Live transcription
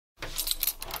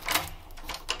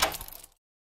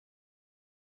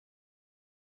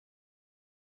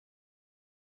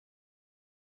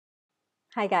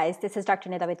Hi guys, this is Dr.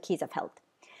 Nida with Keys of Health.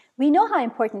 We know how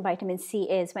important vitamin C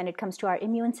is when it comes to our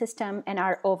immune system and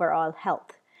our overall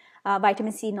health.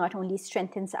 Vitamin C not only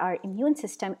strengthens our immune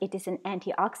system, it is an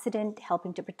antioxidant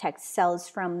helping to protect cells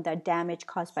from the damage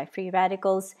caused by free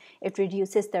radicals. It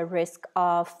reduces the risk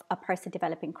of a person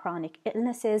developing chronic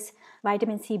illnesses.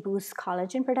 Vitamin C boosts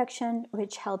collagen production,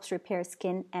 which helps repair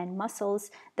skin and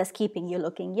muscles, thus keeping you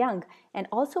looking young, and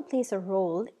also plays a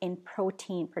role in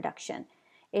protein production.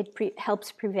 It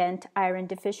helps prevent iron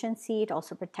deficiency. It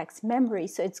also protects memory,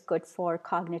 so it's good for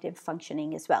cognitive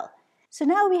functioning as well. So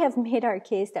now we have made our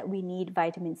case that we need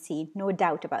vitamin C, no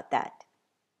doubt about that.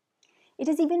 It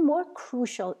is even more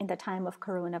crucial in the time of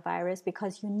coronavirus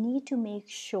because you need to make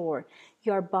sure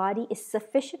your body is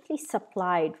sufficiently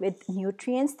supplied with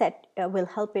nutrients that will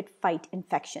help it fight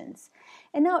infections.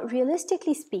 And now,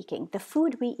 realistically speaking, the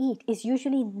food we eat is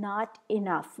usually not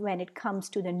enough when it comes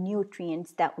to the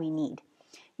nutrients that we need.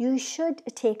 You should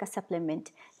take a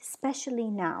supplement, especially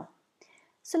now.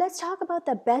 So let's talk about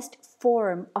the best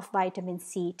form of vitamin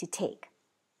C to take.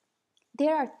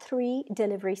 There are 3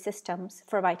 delivery systems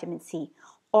for vitamin C: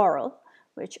 oral,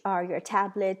 which are your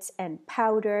tablets and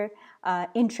powder,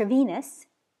 intravenous,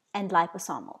 and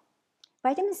liposomal.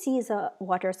 Vitamin C is a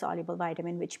water-soluble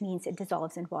vitamin, which means it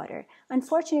dissolves in water.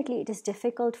 Unfortunately, it is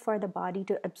difficult for the body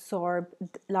to absorb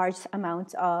large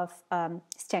amounts of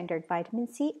standard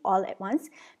vitamin C all at once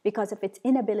because of its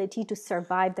inability to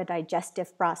survive the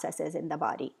digestive processes in the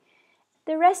body.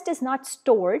 The rest is not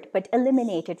stored but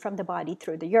eliminated from the body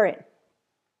through the urine.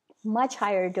 Much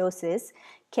higher doses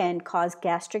can cause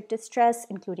gastric distress,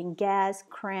 including gas,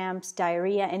 cramps,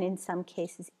 diarrhea, and in some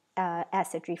cases,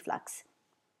 acid reflux.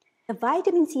 The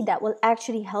vitamin C that will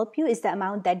actually help you is the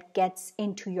amount that gets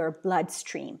into your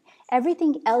bloodstream.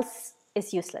 Everything else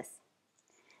is useless.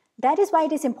 That is why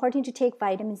it is important to take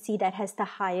vitamin C that has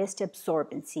the highest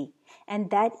absorbency, and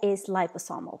that is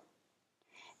liposomal.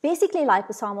 Basically,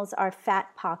 liposomals are fat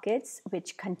pockets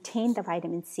which contain the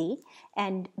vitamin C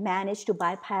and manage to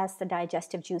bypass the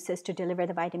digestive juices to deliver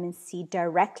the vitamin C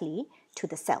directly to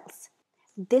the cells.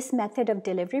 This method of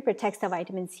delivery protects the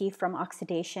vitamin C from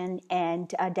oxidation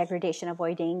and degradation,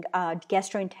 avoiding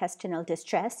gastrointestinal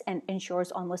distress, and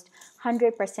ensures almost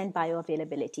 100%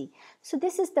 bioavailability. So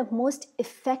this is the most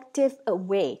effective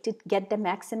way to get the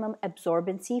maximum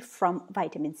absorbency from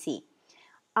vitamin C.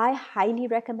 I highly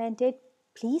recommend it.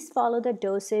 Please follow the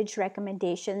dosage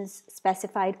recommendations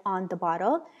specified on the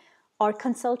bottle or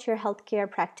consult your healthcare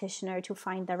practitioner to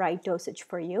find the right dosage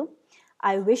for you.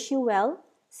 I wish you well.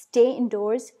 Stay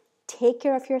indoors, take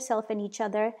care of yourself and each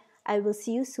other. I will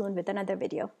see you soon with another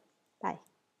video. Bye.